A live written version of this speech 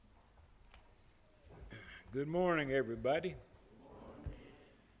Good morning, everybody.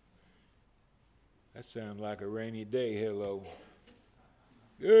 That sounds like a rainy day. Hello.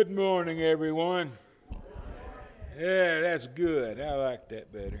 Good morning, everyone. Yeah, that's good. I like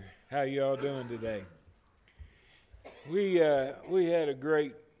that better. How y'all doing today? We had a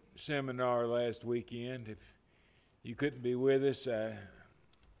great seminar last weekend. If you couldn't be with us,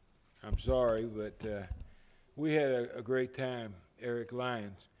 I'm sorry, but we had a great time. Eric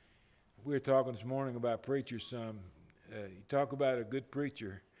Lyons. We were talking this morning about preachers. You talk about a good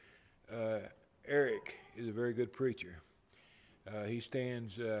preacher. Uh, Eric is a very good preacher. He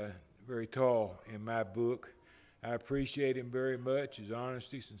stands very tall in my book. I appreciate him very much, his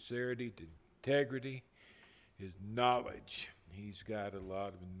honesty, sincerity, integrity, his knowledge. He's got a lot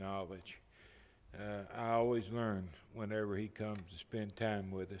of knowledge. I always learn whenever he comes to spend time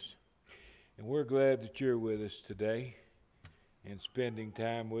with us. And we're glad that you're with us today and spending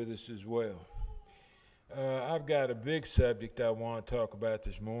time with us as well. I've got a big subject I want to talk about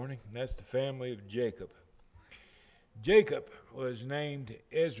this morning, and that's the family of Jacob. Jacob was named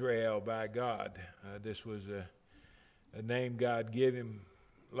Israel by God. This was a name God gave him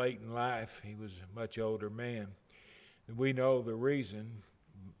late in life. He was a much older man. And we know the reason.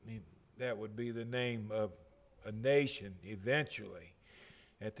 That would be the name of a nation eventually.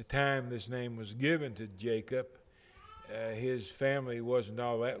 At the time this name was given to Jacob, his family wasn't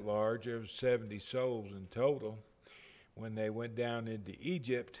all that large. There was 70 souls in total when they went down into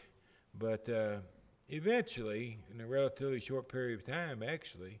Egypt. But eventually, in a relatively short period of time,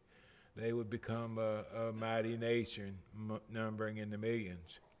 actually, they would become a mighty nation, numbering in the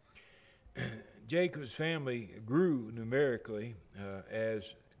millions. Jacob's family grew numerically as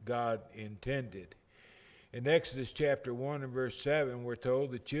God intended. In Exodus chapter 1 and verse 7, we're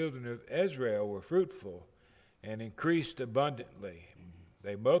told the children of Israel were fruitful and increased abundantly.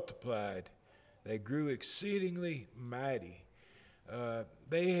 They multiplied. They grew exceedingly mighty.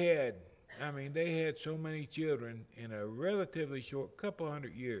 They had so many children in a relatively short couple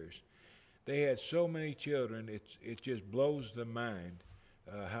hundred years. They had so many children, it just blows the mind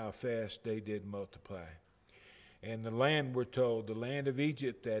how fast they did multiply. And the land, we're told, the land of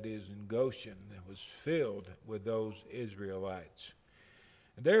Egypt, that is in Goshen, was filled with those Israelites.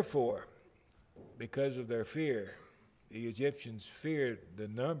 And therefore, because of their fear, the Egyptians feared the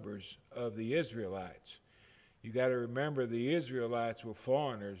numbers of the Israelites. You got to remember the Israelites were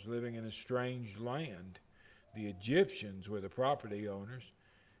foreigners living in a strange land. The Egyptians were the property owners,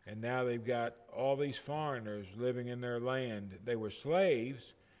 and now they've got all these foreigners living in their land. They were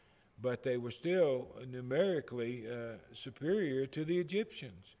slaves, but they were still numerically superior to the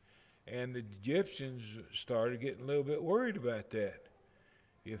Egyptians. And the Egyptians started getting a little bit worried about that.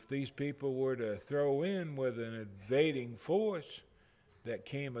 If these people were to throw in with an invading force that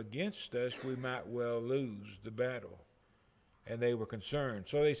came against us, we might well lose the battle. And they were concerned.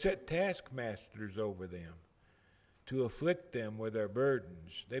 So they set taskmasters over them to afflict them with their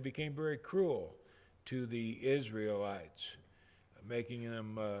burdens. They became very cruel to the Israelites, making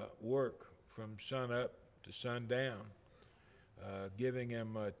them work from sun up to sundown, giving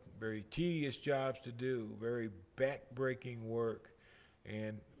them very tedious jobs to do, very back-breaking work,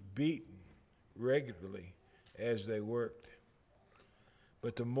 and beaten regularly as they worked.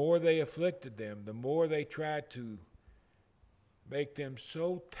 But the more they afflicted them, the more they tried to make them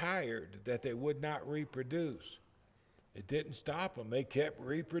so tired that they would not reproduce. It didn't stop them. They kept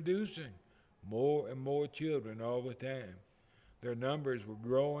reproducing more and more children all the time. Their numbers were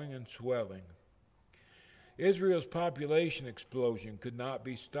growing and swelling. Israel's population explosion could not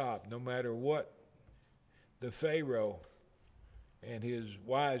be stopped, no matter what the Pharaoh and his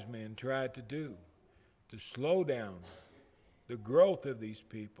wise men tried to do to slow down the growth of these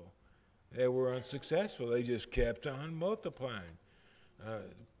people. They were unsuccessful. They just kept on multiplying.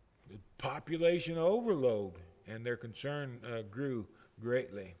 The population overload, and their concern grew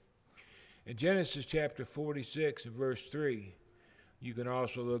greatly. In Genesis chapter 46 and verse 3, you can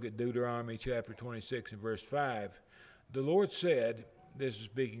also look at Deuteronomy chapter 26 and verse 5. The Lord said, this is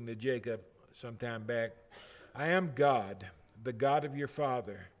speaking to Jacob sometime back, I am God, the God of your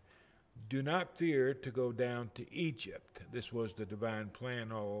father. Do not fear to go down to Egypt. This was the divine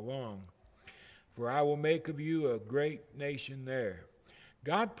plan all along. For I will make of you a great nation there.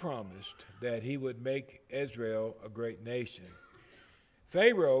 God promised that he would make Israel a great nation.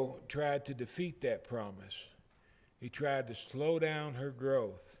 Pharaoh tried to defeat that promise. He tried to slow down her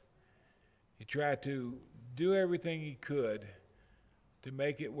growth. He tried to do everything he could to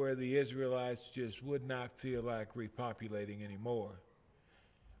make it where the Israelites just would not feel like repopulating anymore.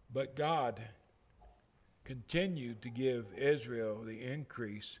 But God continued to give Israel the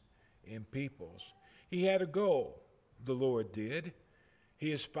increase in peoples. He had a goal, the Lord did.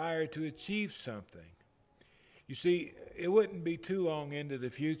 He aspired to achieve something. You see, it wouldn't be too long into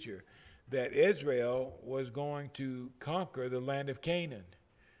the future that Israel was going to conquer the land of Canaan,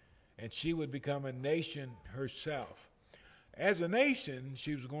 and she would become a nation herself. As a nation,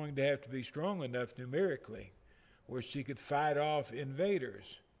 she was going to have to be strong enough numerically where she could fight off invaders.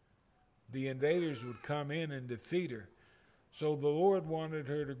 The invaders would come in and defeat her. So the Lord wanted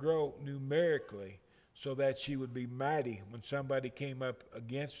her to grow numerically so that she would be mighty when somebody came up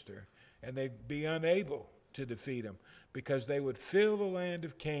against her, and they'd be unable to defeat them because they would fill the land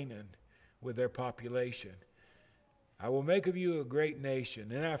of Canaan with their population. I will make of you a great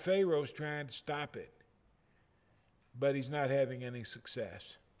nation. And now Pharaoh's trying to stop it, but he's not having any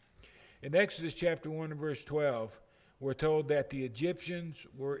success. In Exodus chapter 1 and verse 12, we're told that the Egyptians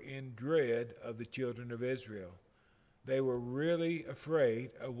were in dread of the children of Israel. They were really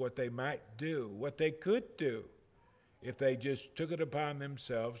afraid of what they might do, what they could do, if they just took it upon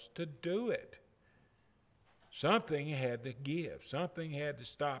themselves to do it. Something had to give. Something had to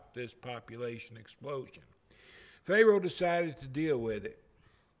stop this population explosion. Pharaoh decided to deal with it.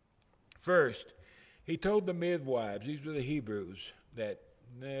 First, he told the midwives, these were the Hebrews, that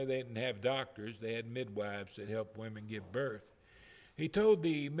they didn't have doctors, they had midwives that helped women give birth. He told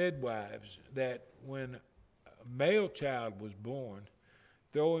the midwives that when a male child was born,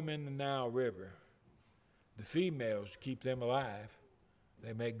 throw him in the Nile River. The females keep them alive.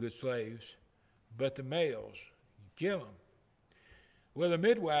 They make good slaves. But the males, you kill them. Well, the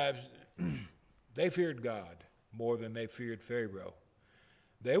midwives, they feared God more than they feared Pharaoh.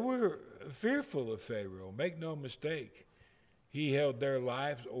 They were fearful of Pharaoh, make no mistake. He held their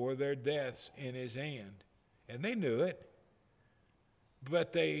lives or their deaths in his hand, and they knew it.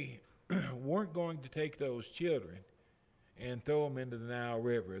 But they weren't going to take those children and throw them into the Nile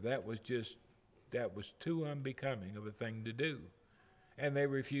River. That was too unbecoming of a thing to do, and they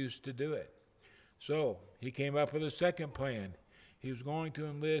refused to do it. So he came up with a second plan. He was going to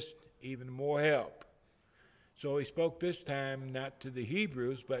enlist even more help. So he spoke this time not to the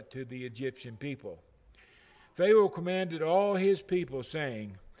Hebrews, but to the Egyptian people. Pharaoh commanded all his people,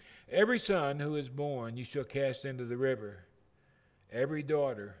 saying, every son who is born you shall cast into the river. Every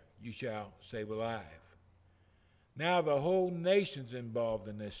daughter you shall save alive. Now the whole nation's involved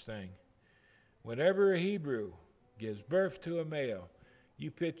in this thing. Whenever a Hebrew gives birth to a male, you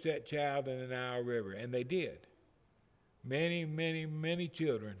pitch that child in the Nile River. And they did. Many, many, many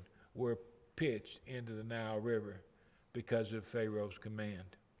children were pitched into the Nile River because of Pharaoh's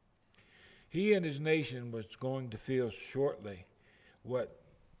command. He and his nation was going to feel shortly what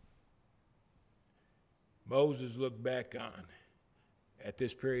Moses looked back on at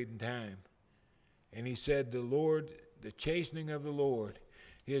this period in time. And he said, the chastening of the Lord,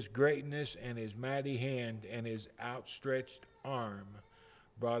 his greatness and his mighty hand and his outstretched arm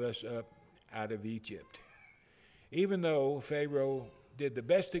brought us up out of Egypt. Even though Pharaoh did the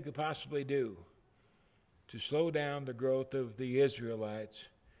best he could possibly do to slow down the growth of the Israelites,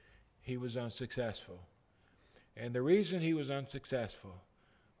 he was unsuccessful. And the reason he was unsuccessful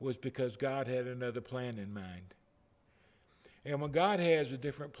was because God had another plan in mind. And when God has a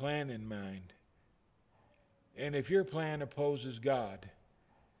different plan in mind, and if your plan opposes God,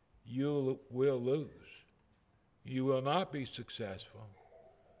 you will lose. You will not be successful.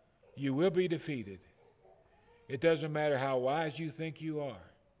 You will be defeated. It doesn't matter how wise you think you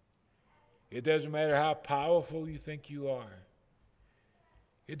are. It doesn't matter how powerful you think you are.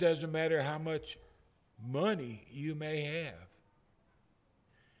 It doesn't matter how much money you may have.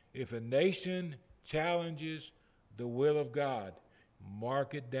 If a nation challenges the will of God,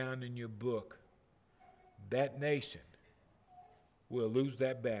 mark it down in your book. That nation will lose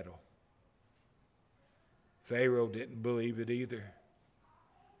that battle. Pharaoh didn't believe it either.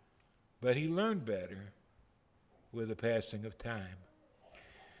 But he learned better with the passing of time.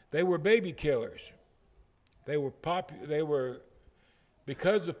 They were baby killers. They were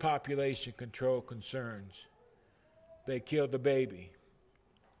because of population control concerns, they killed the baby.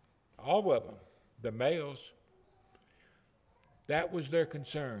 All of them, the males. That was their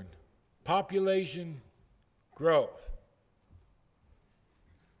concern. Population growth.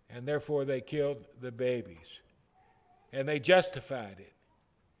 And therefore they killed the babies. And they justified it.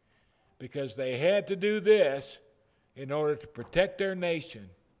 Because they had to do this in order to protect their nation.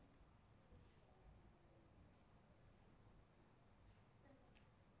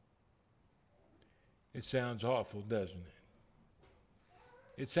 It sounds awful, doesn't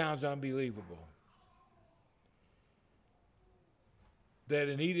it? It sounds unbelievable. That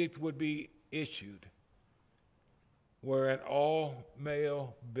an edict would be issued wherein all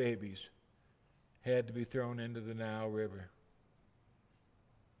male babies had to be thrown into the Nile River.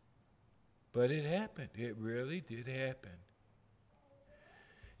 But it happened. It really did happen.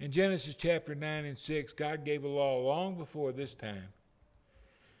 In Genesis chapter 9 and 6, God gave a law long before this time.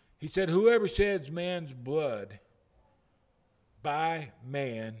 He said, whoever sheds man's blood, by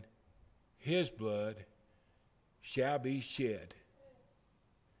man, his blood shall be shed.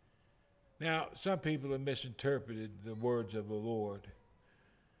 Now, some people have misinterpreted the words of the Lord.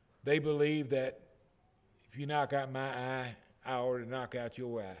 They believe that if you knock out my eye, I ought to knock out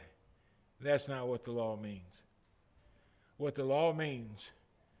your eye. That's not what the law means. What the law means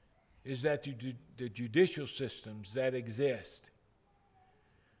is that the judicial systems that exist,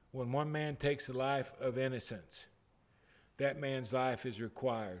 when one man takes the life of innocence, that man's life is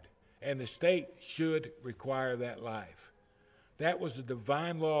required. And the state should require that life. That was a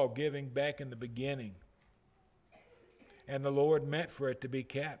divine law given back in the beginning. And the Lord meant for it to be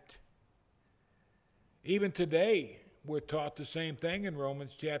kept. Even today, we're taught the same thing in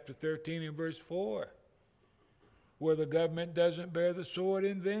Romans chapter 13 and verse 4, where the government doesn't bear the sword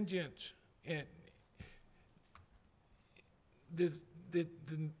in vengeance. And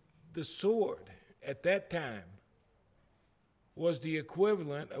the sword at that time was the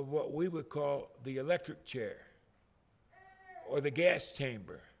equivalent of what we would call the electric chair or the gas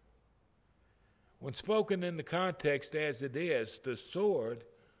chamber. When spoken in the context as it is, the sword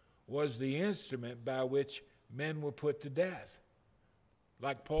was the instrument by which men were put to death.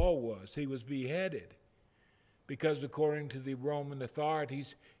 Like Paul was. He was beheaded because according to the Roman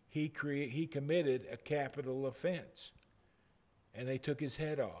authorities, he committed a capital offense. And they took his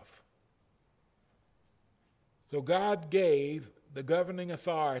head off. So God gave the governing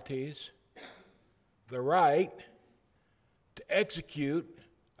authorities the right to execute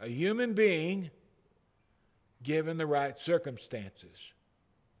a human being given the right circumstances.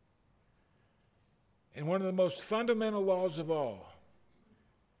 And one of the most fundamental laws of all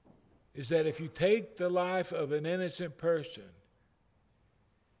is that if you take the life of an innocent person,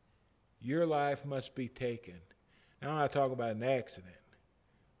 your life must be taken. Now, I'm not talking about an accident.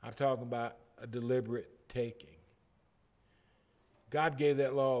 I'm talking about a deliberate taking. God gave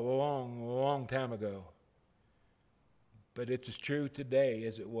that law a long time ago. But it's as true today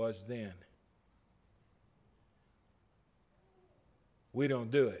as it was then. We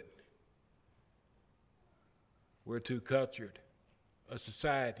don't do it. We're too cultured a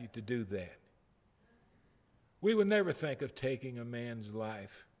society to do that. We would never think of taking a man's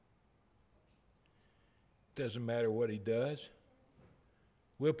life. Doesn't matter what he does.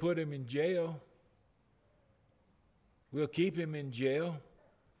 We'll put him in jail. We'll keep him in jail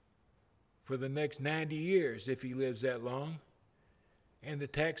for the next 90 years if he lives that long. And the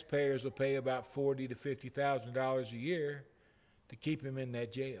taxpayers will pay about $40,000 to $50,000 a year to keep him in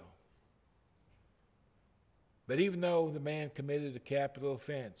that jail. But even though the man committed a capital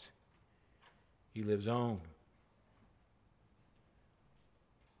offense, he lives on.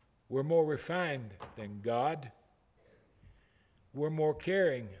 We're more refined than God. We're more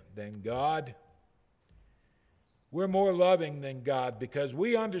caring than God. We're more loving than God because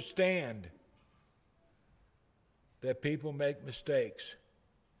we understand that people make mistakes.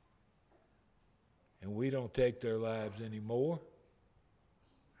 And we don't take their lives anymore.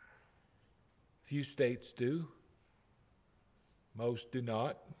 Few states do. Most do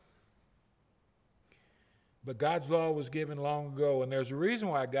not. But God's law was given long ago, and there's a reason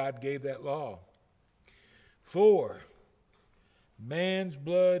why God gave that law. For man's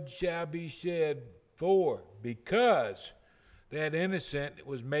blood shall be shed because that innocent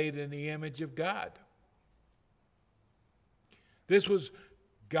was made in the image of God. This was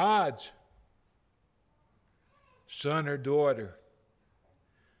God's son or daughter.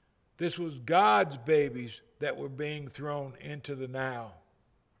 This was God's babies that were being thrown into the Nile.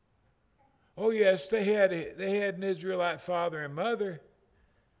 Oh yes, they had an Israelite father and mother,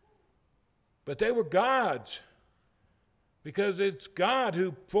 but they were God's. Because it's God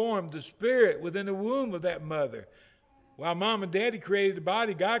who formed the spirit within the womb of that mother. While mom and daddy created the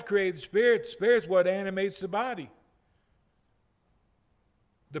body, God created the spirit. The spirit's what animates the body.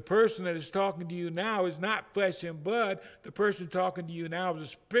 The person that is talking to you now is not flesh and blood. The person talking to you now is a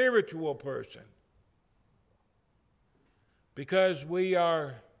spiritual person. Because we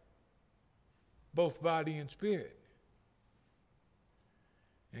are both body and spirit.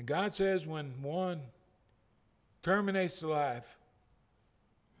 And God says when one terminates the life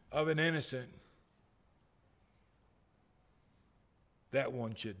of an innocent, that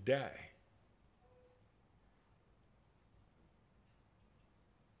one should die.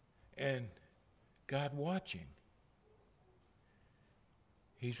 And God watching.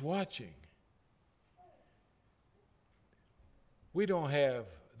 He's watching. We don't have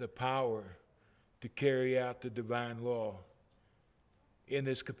the power to carry out the divine law in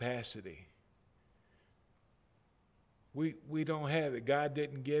this capacity. We don't have it. God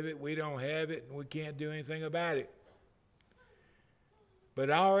didn't give it. We don't have it, and we can't do anything about it. But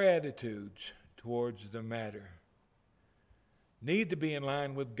our attitudes towards the matter need to be in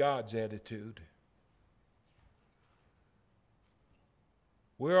line with God's attitude.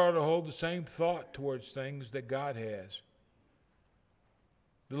 We ought to hold the same thought towards things that God has.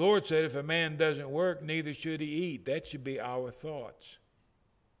 The Lord said, if a man doesn't work, neither should he eat. That should be our thoughts.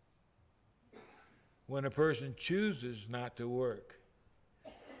 When a person chooses not to work,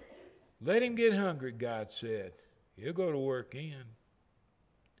 let him get hungry, God said. He'll go to work in.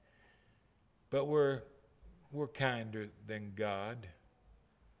 But we're kinder than God.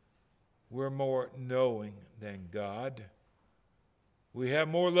 We're more knowing than God. We have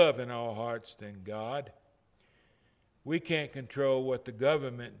more love in our hearts than God. We can't control what the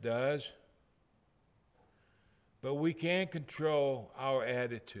government does, but we can control our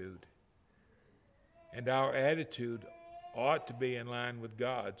attitude. And our attitude ought to be in line with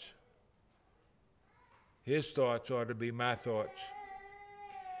God's. His thoughts ought to be my thoughts.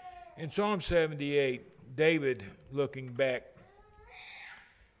 In Psalm 78, David, looking back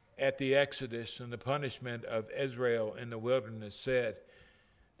at the Exodus and the punishment of Israel in the wilderness, said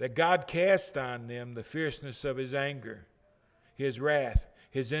that God cast on them the fierceness of his anger, his wrath,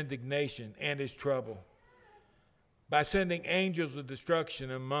 his indignation, and his trouble, by sending angels of destruction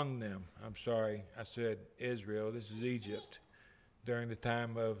among them. I'm sorry, I said Israel. This is Egypt during the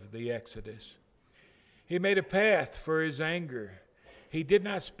time of the Exodus. He made a path for his anger. He did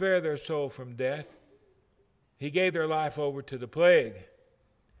not spare their soul from death. He gave their life over to the plague.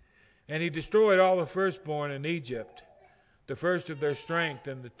 And he destroyed all the firstborn in Egypt, the first of their strength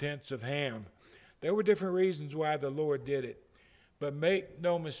in the tents of Ham. There were different reasons why the Lord did it. But make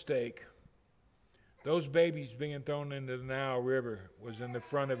no mistake, those babies being thrown into the Nile River was in the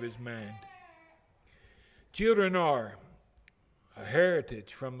front of his mind. Children are a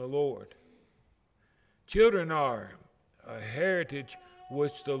heritage from the Lord. Children are a heritage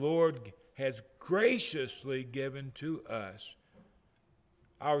which the Lord has graciously given to us.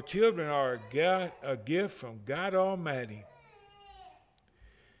 Our children are a gift from God Almighty.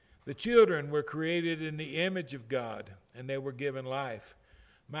 The children were created in the image of God, and they were given life.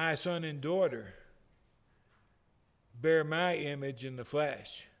 My son and daughter bear my image in the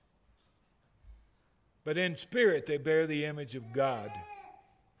flesh, but in spirit they bear the image of God.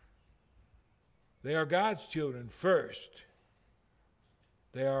 They are God's children first.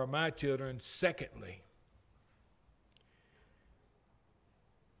 They are my children secondly.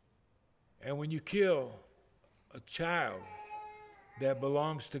 And when you kill a child that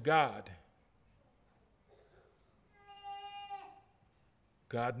belongs to God,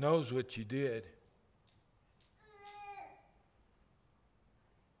 God knows what you did.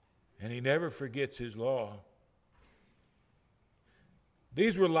 And he never forgets his law.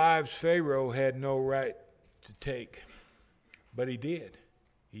 These were lives Pharaoh had no right to take, but he did.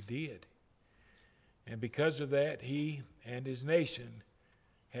 He did. And because of that, he and his nation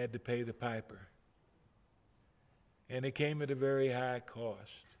had to pay the piper. And it came at a very high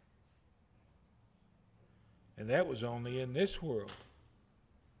cost. And that was only in this world.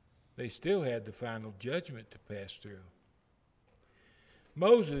 They still had the final judgment to pass through.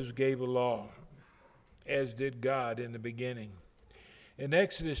 Moses gave a law, as did God in the beginning. In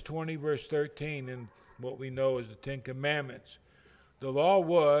Exodus 20, verse 13, in what we know as the Ten Commandments, the law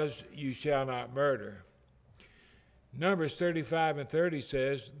was, you shall not murder. Numbers 35 and 30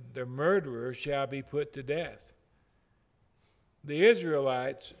 says, the murderer shall be put to death. The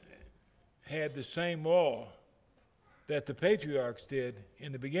Israelites had the same law that the patriarchs did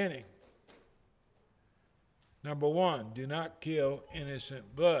in the beginning. Number one, do not kill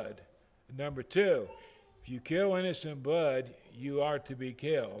innocent blood. Number two, if you kill innocent blood, you are to be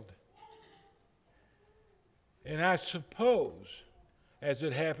killed. And I suppose, as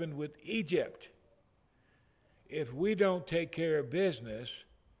it happened with Egypt, if we don't take care of business,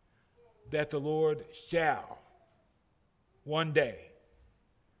 that the Lord shall, one day,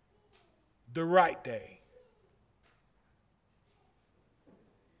 the right day,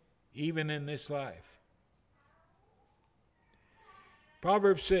 even in this life.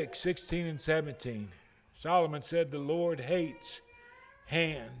 Proverbs 6, 16 and 17. Solomon said, the Lord hates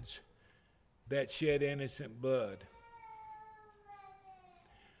hands that shed innocent blood.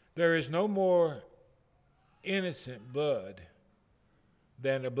 There is no more innocent blood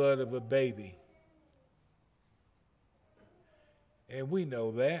than the blood of a baby. And we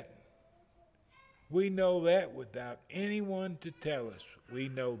know that. We know that without anyone to tell us. We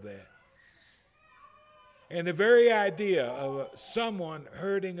know that. And the very idea of someone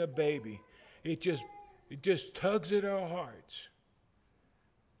hurting a baby, it just tugs at our hearts.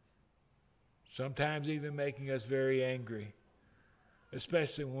 Sometimes even making us very angry,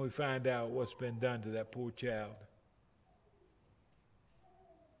 especially when we find out what's been done to that poor child.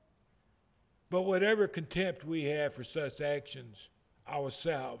 But whatever contempt we have for such actions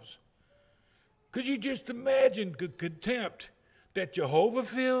ourselves, could you just imagine the contempt that Jehovah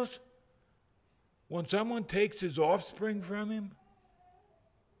feels when someone takes his offspring from him?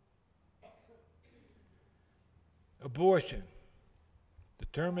 Abortion, the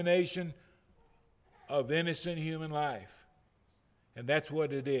termination of innocent human life. And that's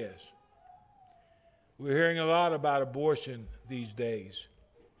what it is. We're hearing a lot about abortion these days.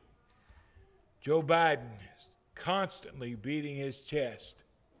 Joe Biden is constantly beating his chest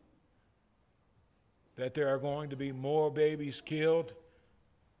that there are going to be more babies killed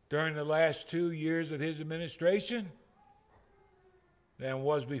during the last 2 years of his administration than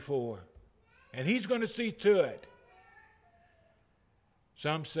was before. And he's going to see to it.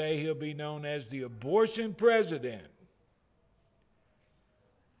 Some say he'll be known as the abortion president.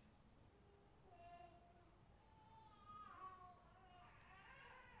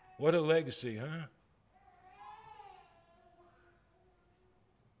 What a legacy, huh?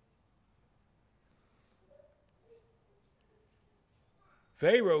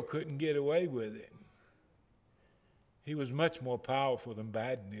 Pharaoh couldn't get away with it. He was much more powerful than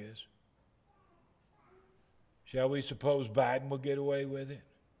Biden is. Shall we suppose Biden will get away with it?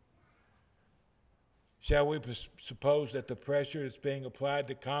 Shall we suppose that the pressure that's being applied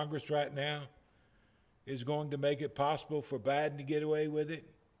to Congress right now is going to make it possible for Biden to get away with it?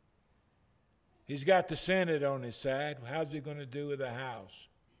 He's got the Senate on his side. How's he going to do with the House?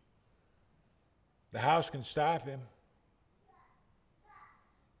 The House can stop him.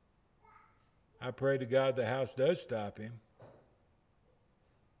 I pray to God the House does stop him.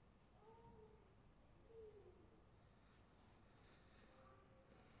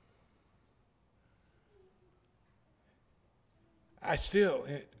 I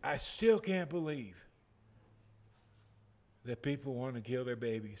still can't believe that people want to kill their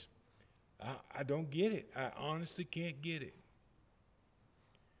babies. I don't get it. I honestly can't get it.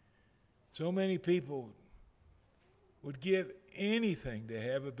 So many people would give anything to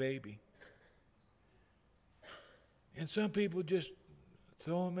have a baby. And some people just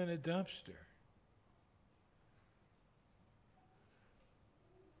throw them in a dumpster.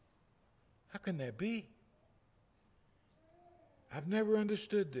 How can that be? I've never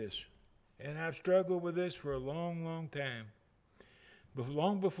understood this, and I've struggled with this for a long, long time. But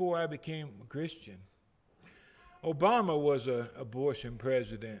long before I became a Christian, Obama was an abortion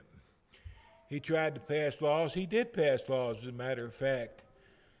president. He tried to pass laws. He did pass laws, as a matter of fact,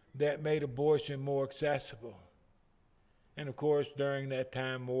 that made abortion more accessible. And of course, during that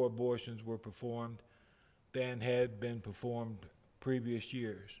time, more abortions were performed than had been performed previous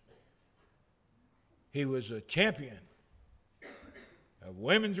years. He was a champion of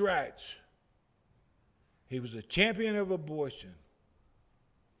women's rights. He was a champion of abortion.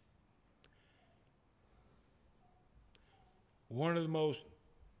 One of the most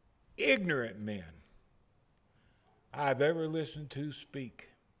ignorant men I've ever listened to speak.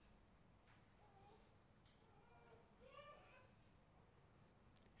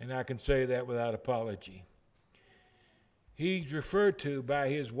 And I can say that without apology. He's referred to by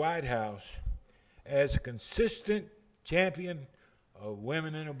his White House as a consistent champion of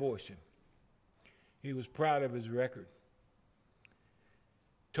women and abortion. He was proud of his record.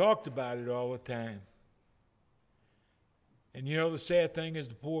 Talked about it all the time. And you know, the sad thing is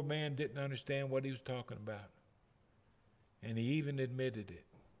the poor man didn't understand what he was talking about. And he even admitted it.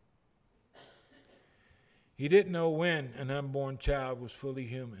 He didn't know when an unborn child was fully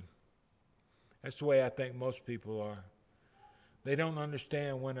human. That's the way I think most people are. They don't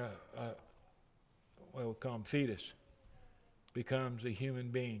understand when we'll call them fetus, becomes a human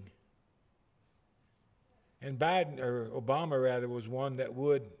being. And Obama was one that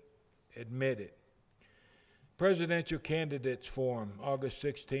would admit it. Presidential Candidates Forum, August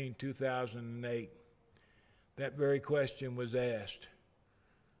 16, 2008, that very question was asked.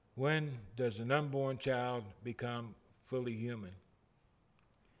 When does an unborn child become fully human?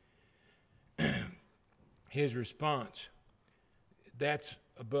 His response, that's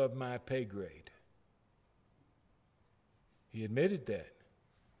above my pay grade. He admitted that.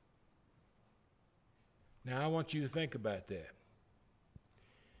 Now I want you to think about that.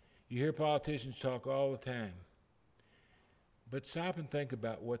 You hear politicians talk all the time. But stop and think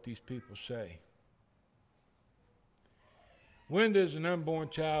about what these people say. When does an unborn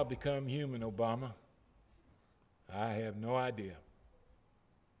child become human, Obama? I have no idea.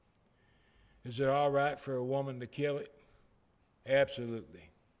 Is it all right for a woman to kill it? Absolutely.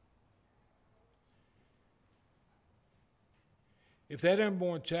 If that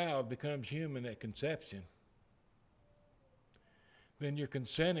unborn child becomes human at conception, then you're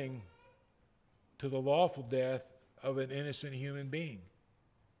consenting to the lawful death of an innocent human being.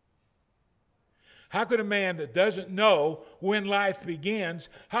 How could a man that doesn't know when life begins,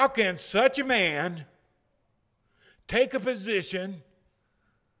 how can such a man take a position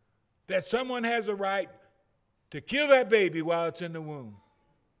that someone has a right to kill that baby while it's in the womb?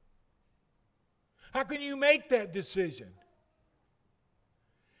 How can you make that decision?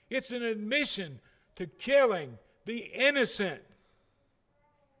 It's an admission to killing the innocent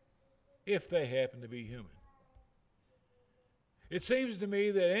if they happen to be human. It seems to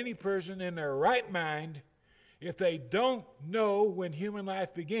me that any person in their right mind, if they don't know when human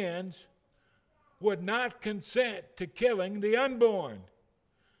life begins, would not consent to killing the unborn.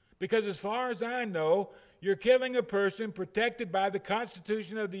 Because as far as I know, you're killing a person protected by the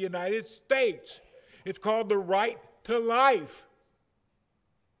Constitution of the United States. It's called the right to life.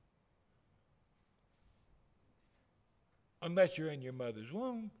 Unless you're in your mother's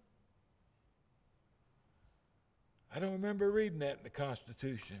womb. I don't remember reading that in the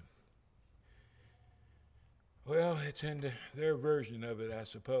Constitution. Well, it's in their version of it, I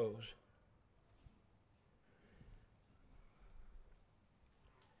suppose.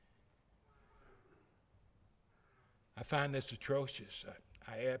 I find this atrocious.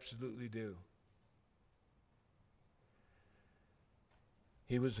 I absolutely do.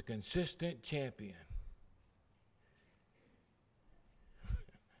 He was a consistent champion.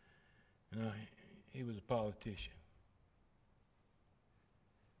 No, he was a politician.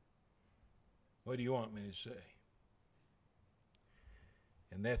 What do you want me to say?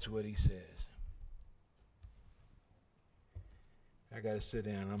 And that's what he says. I got to sit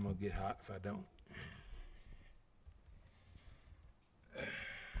down. I'm going to get hot if I don't.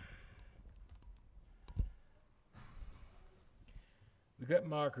 The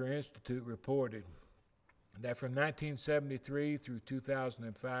Guttmacher Institute reported that from 1973 through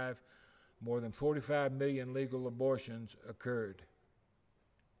 2005, more than 45 million legal abortions occurred.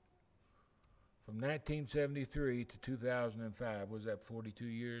 From 1973 to 2005, was that 42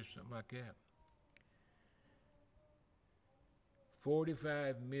 years, something like that?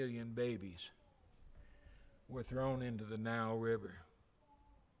 45 million babies were thrown into the Nile River.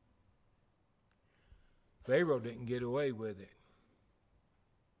 Pharaoh didn't get away with it.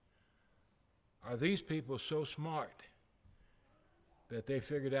 Are these people so smart that they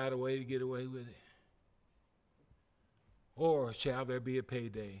figured out a way to get away with it? Or shall there be a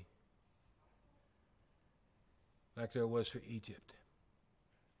payday like there was for Egypt?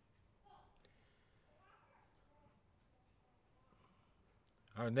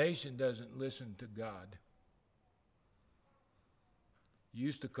 Our nation doesn't listen to God. You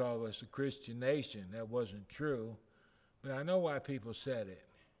used to call us a Christian nation. That wasn't true, but I know why people said it.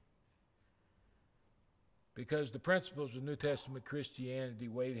 Because the principles of New Testament Christianity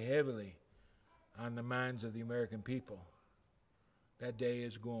weighed heavily on the minds of the American people. That day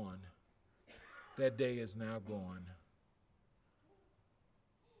is gone. That day is now gone.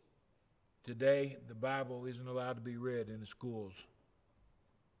 Today, the Bible isn't allowed to be read in the schools.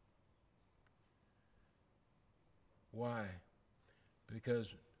 Why? Because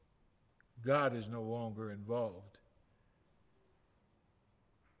God is no longer involved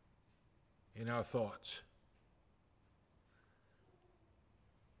in our thoughts.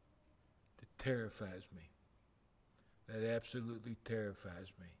 It terrifies me. That absolutely terrifies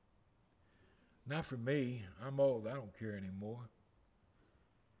me. Not for me. I'm old. I don't care anymore.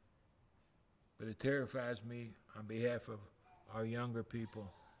 But it terrifies me on behalf of our younger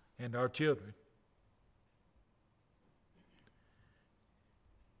people and our children.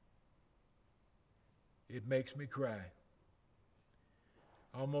 It makes me cry.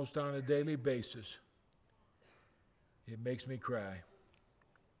 Almost on a daily basis. It makes me cry.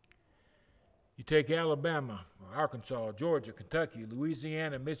 You take Alabama, Arkansas, Georgia, Kentucky,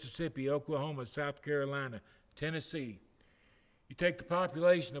 Louisiana, Mississippi, Oklahoma, South Carolina, Tennessee. You take the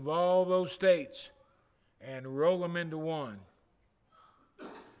population of all those states and roll them into one.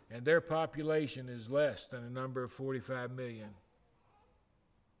 And their population is less than a number of 45 million.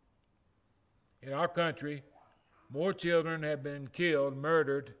 In our country, more children have been killed,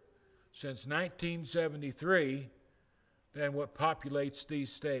 murdered, since 1973 than what populates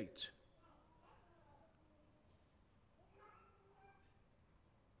these states.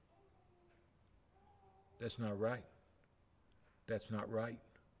 That's not right. That's not right.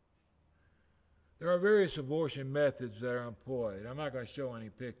 There are various abortion methods that are employed. I'm not going to show any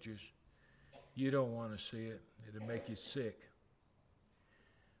pictures. You don't want to see it. It'll make you sick.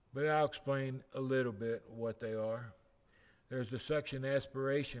 But I'll explain a little bit what they are. There's the suction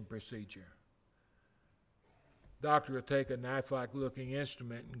aspiration procedure. Doctor will take a knife-like looking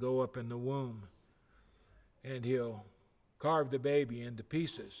instrument and go up in the womb, and he'll carve the baby into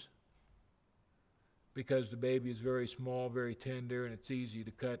pieces because the baby is very small, very tender, and it's easy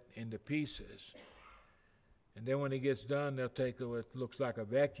to cut into pieces. And then when he gets done, they'll take what looks like a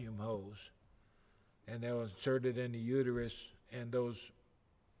vacuum hose and they'll insert it in the uterus, and those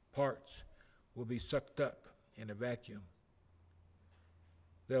parts will be sucked up in a vacuum.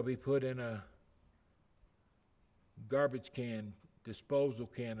 They'll be put in a garbage can, disposal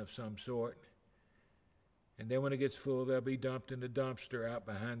can of some sort, and then when it gets full, they'll be dumped in the dumpster out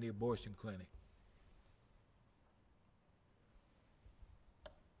behind the abortion clinic.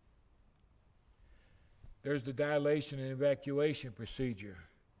 There's the dilation and evacuation procedure.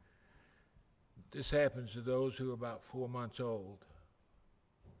 This happens to those who are about 4 months old.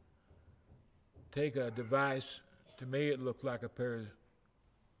 Take a device, to me it looked like a pair of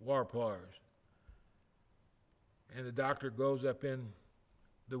wire pliers, and the doctor goes up in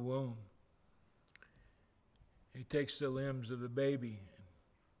the womb. He takes the limbs of the baby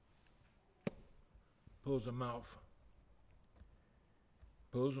and pulls them out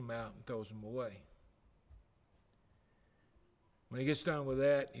and throws them away. When he gets done with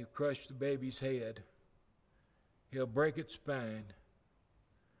that, he'll crush the baby's head. He'll break its spine,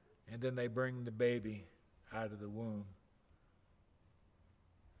 and then they bring the baby out of the womb,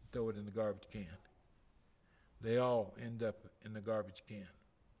 throw it in the garbage can. They all end up in the garbage can.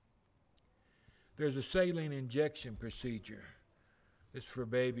 There's a saline injection procedure. It's for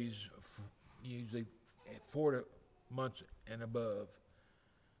babies usually at 4 months and above.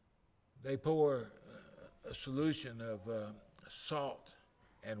 They pour a solution of salt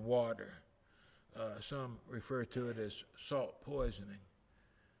and water. Some refer to it as salt poisoning.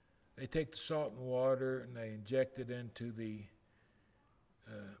 They take the salt and water and they inject it into the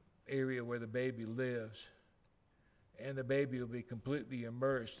area where the baby lives, and the baby will be completely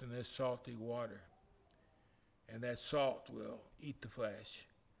immersed in this salty water, and that salt will eat the flesh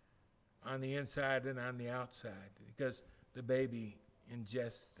on the inside and on the outside because the baby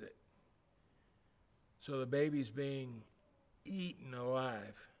ingests it. So the baby's being eaten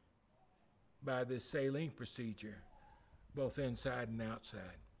alive by this saline procedure, both inside and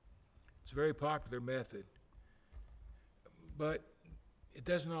outside. It's a very popular method, but it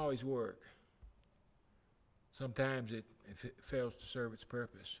doesn't always work. Sometimes it fails to serve its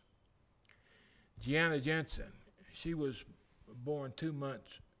purpose. Gianna Jensen, she was born 2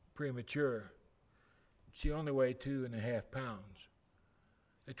 months premature. She only weighed 2.5 pounds.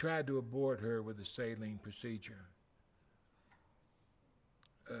 They tried to abort her with a saline procedure.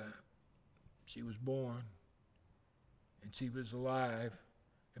 She was born, and she was alive,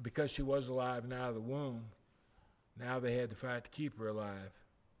 and because she was alive and out of the womb, now they had to fight to keep her alive.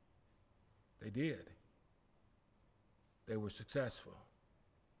 They did. They were successful.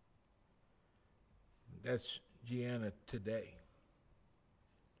 That's Gianna today.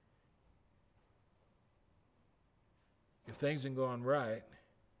 If things had gone right,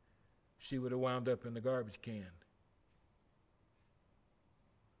 she would have wound up in the garbage can.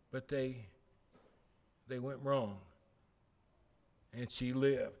 But they went wrong, and she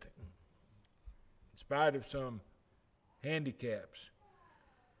lived. In spite of some handicaps,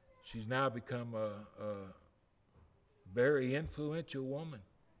 she's now become a very influential woman,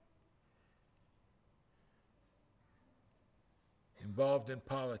 involved in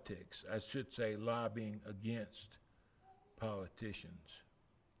politics, I should say lobbying against politicians.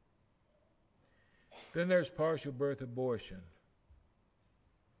 Then there's partial birth abortion.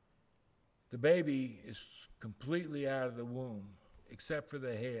 The baby is completely out of the womb, except for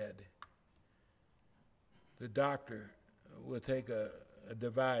the head. The doctor will take a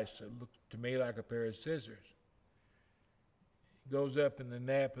device that looks to me like a pair of scissors. Goes up in the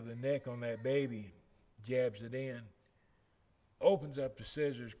nape of the neck on that baby, jabs it in, opens up the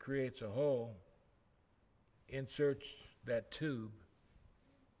scissors, creates a hole, inserts that tube,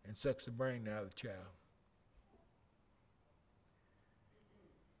 and sucks the brain out of the child.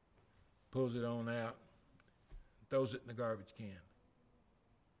 Pulls it on out, throws it in the garbage can.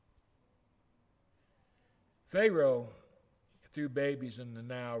 Pharaoh threw babies in the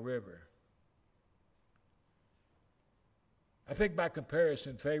Nile River. I think by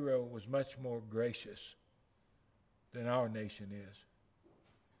comparison, Pharaoh was much more gracious than our nation is.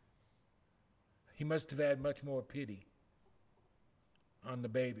 He must have had much more pity. on the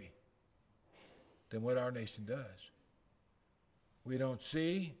baby than what our nation does. We don't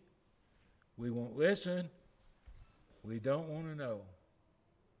see, we won't listen, we don't want to know.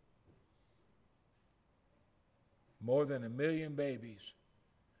 More than 1 million babies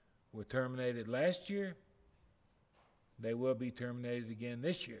were terminated last year. They will be terminated again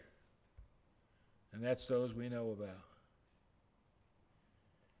this year. And that's those we know about.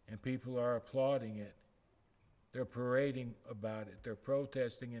 And people are applauding it. They're parading about it. They're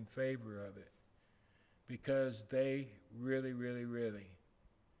protesting in favor of it because they really, really, really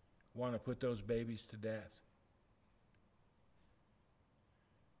want to put those babies to death.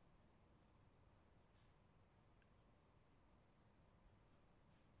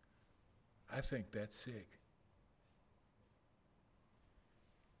 I think that's sick.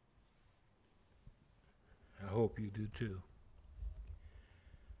 I hope you do too.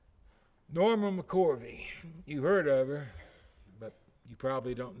 Norma McCorvey. You heard of her, but you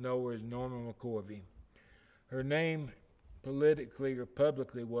probably don't know her as Norma McCorvey. Her name politically or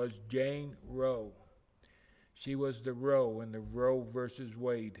publicly was Jane Roe. She was the Roe in the Roe versus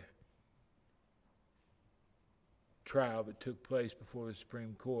Wade trial that took place before the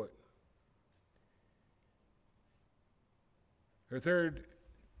Supreme Court. Her third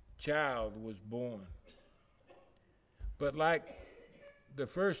child was born. But like the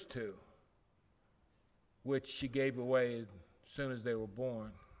first two, which she gave away as soon as they were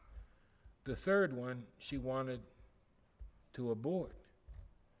born, the third one she wanted to abort,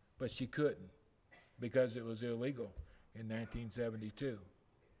 but she couldn't because it was illegal in 1972.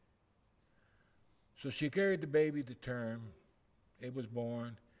 So she carried the baby to term, it was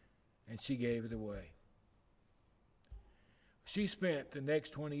born, and she gave it away. She spent the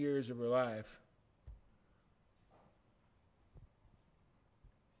next 20 years of her life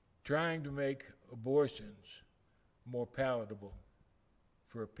trying to make abortions more palatable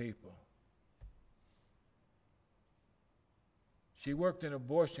for people. She worked in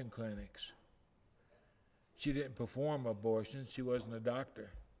abortion clinics. She didn't perform abortions. She wasn't a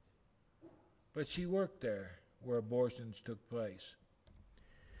doctor. But she worked there where abortions took place.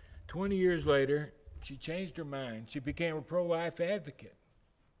 20 years later, she changed her mind. She became a pro-life advocate.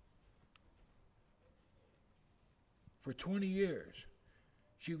 For 20 years,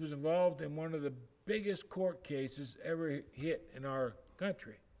 she was involved in one of the biggest court cases ever hit in our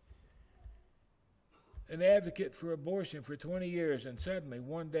country. An advocate for abortion for 20 years, and suddenly,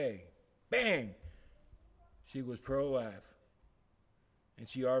 one day, bang, she was pro-life. And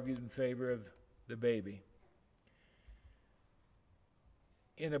she argued in favor of the baby.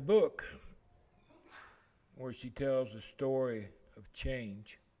 In a book where she tells the story of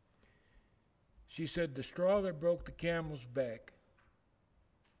change, she said the straw that broke the camel's back,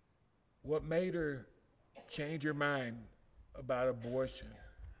 what made her change her mind about abortion.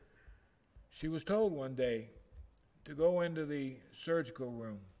 She was told one day to go into the surgical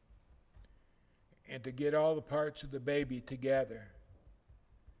room and to get all the parts of the baby together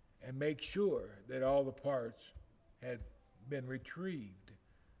and make sure that all the parts had been retrieved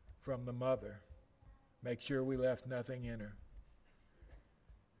from the mother. Make sure we left nothing in her.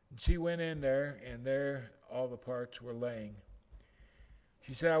 And she went in there, and there all the parts were laying.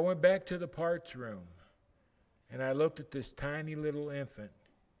 She said, I went back to the parts room, and I looked at this tiny little infant,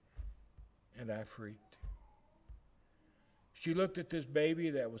 and I freaked. She looked at this baby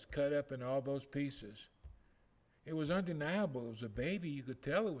that was cut up in all those pieces. It was undeniable. It was a baby. You could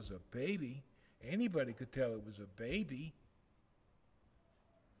tell it was a baby. Anybody could tell it was a baby.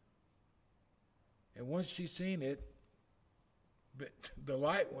 And once she seen it, the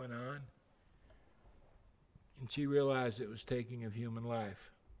light went on, and she realized it was taking of human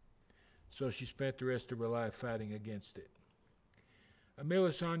life. So she spent the rest of her life fighting against it.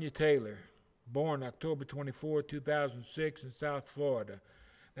 Amelia Sonia Taylor, born October 24, 2006 in South Florida.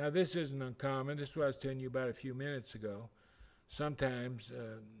 Now, this isn't uncommon. This is what I was telling you about a few minutes ago. Sometimes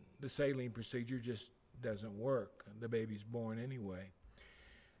the saline procedure just doesn't work. The baby's born anyway.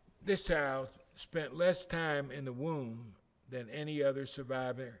 This child spent less time in the womb than any other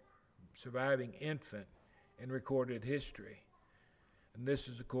surviving infant in recorded history. And this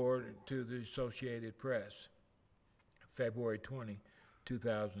is according to the Associated Press, February 20,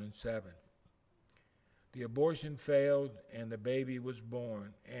 2007. The abortion failed and the baby was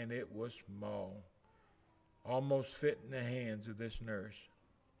born, and it was small, almost fit in the hands of this nurse.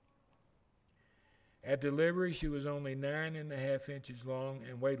 At delivery, she was only 9.5 inches long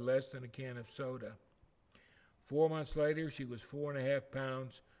and weighed less than a can of soda. 4 months later, she was 4.5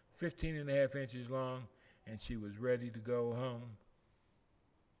 pounds, 15.5 inches long, and she was ready to go home.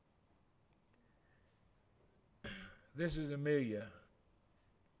 This is Amelia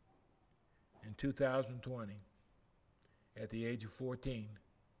in 2020 at the age of 14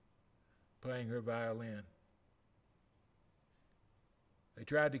 playing her violin. They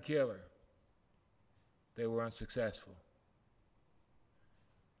tried to kill her. They were unsuccessful.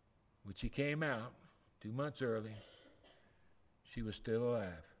 When she came out 2 months early, she was still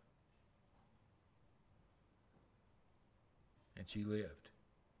alive. And she lived.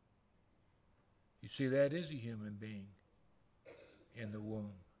 You see, that is a human being in the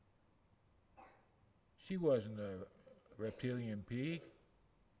womb. She wasn't a reptilian pig.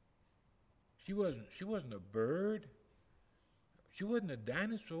 She wasn't a bird. She wasn't a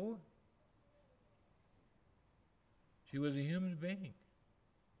dinosaur. She was a human being.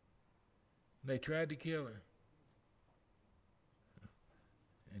 They tried to kill her.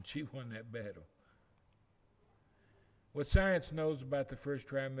 And she won that battle. What science knows about the first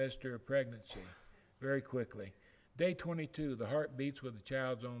trimester of pregnancy, very quickly. Day 22, the heart beats with the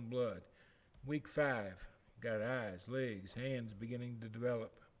child's own blood. Week 5, got eyes, legs, hands beginning to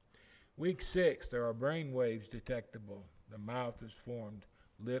develop. Week 6, there are brain waves detectable. The mouth is formed,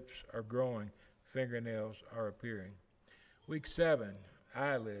 lips are growing, fingernails are appearing. Week 7,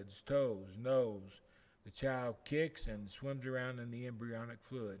 eyelids, toes, nose. The child kicks and swims around in the embryonic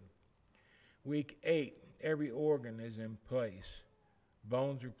fluid. Week 8, every organ is in place.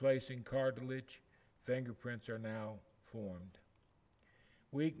 Bones replacing cartilage, fingerprints are now formed.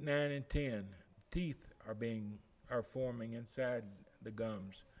 Week 9 and 10, teeth are forming inside the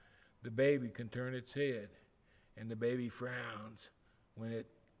gums. The baby can turn its head, and the baby frowns when it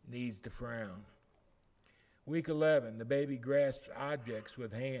needs to frown. Week 11, the baby grasps objects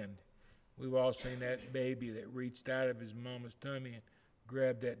with hand. We've all seen that baby that reached out of his mama's tummy and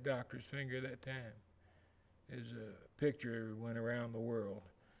grabbed that doctor's finger that time. There's a picture that went around the world.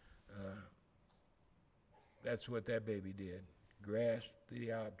 That's what that baby did. Grasped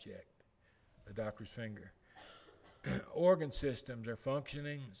the object, the doctor's finger. Organ systems are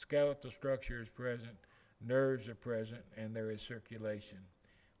functioning, skeletal structure is present, nerves are present, and there is circulation.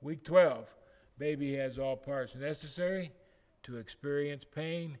 Week 12, baby has all parts necessary to experience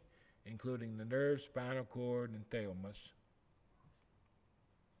pain, including the nerves, spinal cord, and thalamus.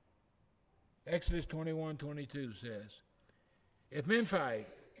 Exodus 21:22 says, if men fight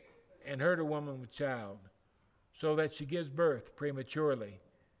and hurt a woman with child, so that she gives birth prematurely,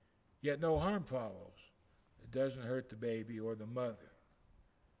 yet no harm follows, it doesn't hurt the baby or the mother,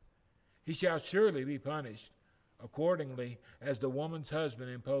 he shall surely be punished accordingly as the woman's husband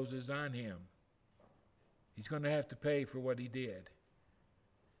imposes on him. He's going to have to pay for what he did.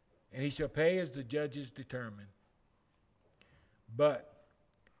 And he shall pay as the judges determine. But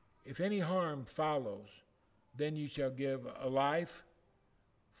if any harm follows, then you shall give a life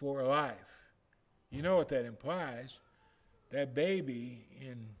for a life. You know what that implies. That baby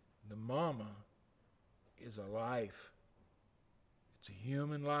in the mama is a life. It's a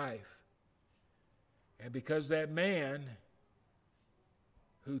human life. And because that man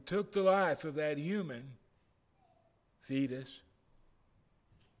who took the life of that human fetus,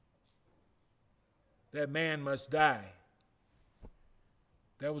 that man must die.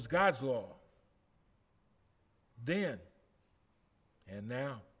 That was God's law. Then and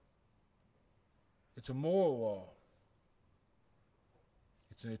now. It's a moral law.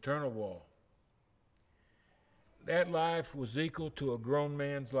 It's an eternal law. That life was equal to a grown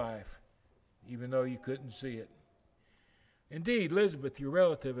man's life, even though you couldn't see it. Indeed, Elizabeth, your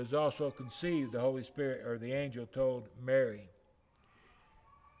relative, has also conceived, the Holy Spirit, or the angel told Mary.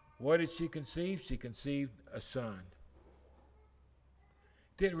 What did she conceive? She conceived a son.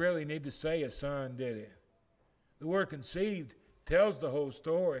 Didn't really need to say a son, did it? The word conceived tells the whole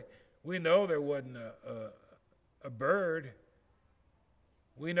story. We know there wasn't a bird.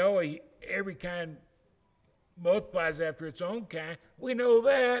 We know every kind multiplies after its own kind. We know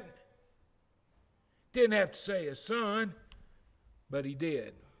that. Didn't have to say a son, but he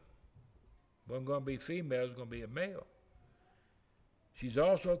did. Wasn't going to be female, it was going to be a male. She's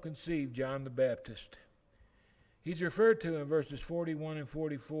also conceived John the Baptist. He's referred to in verses 41 and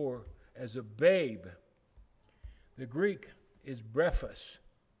 44 as a babe. The Greek is brephos,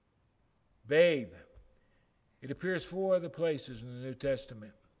 babe. It appears 4 other places in the New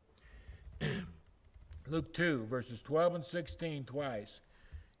Testament. Luke 2, verses 12 and 16 twice.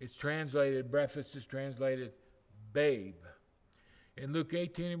 It's translated, brephos is translated babe. In Luke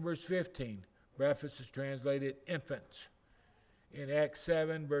 18 and verse 15, brephos is translated infants. In Acts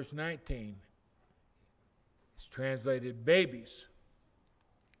 7, verse 19, it's translated babies.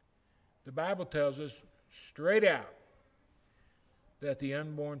 The Bible tells us straight out that the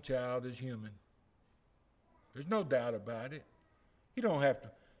unborn child is human. There's no doubt about it. You don't have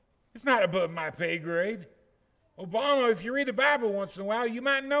to. It's not above my pay grade. Obama, if you read the Bible once in a while, you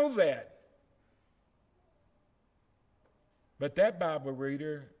might know that. But that Bible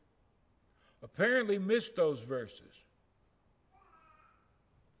reader apparently missed those verses.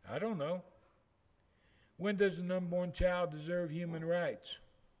 I don't know. When does an unborn child deserve human rights?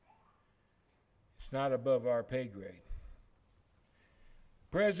 It's not above our pay grade.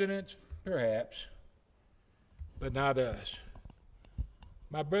 Presidents, perhaps, but not us.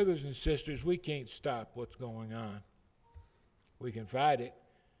 My brothers and sisters, we can't stop what's going on. We can fight it.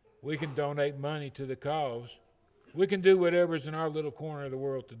 We can donate money to the cause. We can do whatever's in our little corner of the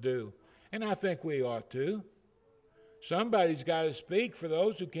world to do. And I think we ought to. Somebody's got to speak for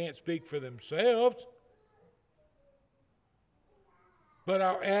those who can't speak for themselves. But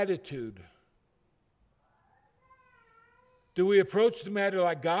our attitude, do we approach the matter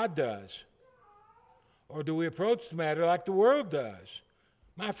like God does? Or do we approach the matter like the world does?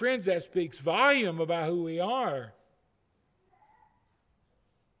 My friends, that speaks volume about who we are.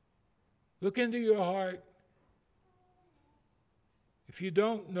 Look into your heart. If you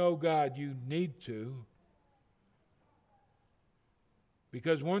don't know God, you need to.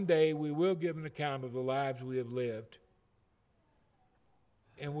 Because one day we will give an account of the lives we have lived.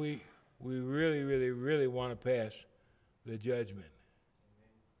 And we really, really, really want to pass the judgment.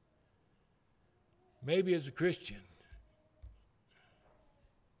 Maybe as a Christian,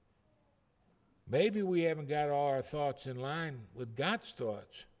 maybe we haven't got all our thoughts in line with God's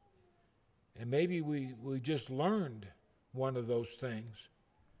thoughts. And maybe we just learned one of those things.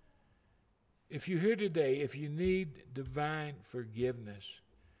 If you're here today, if you need divine forgiveness,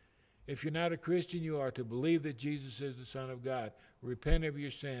 if you're not a Christian, you are to believe that Jesus is the Son of God. Repent of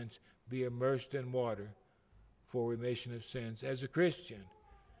your sins, be immersed in water for remission of sins. As a Christian,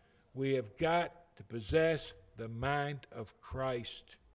 we have got to possess the mind of Christ.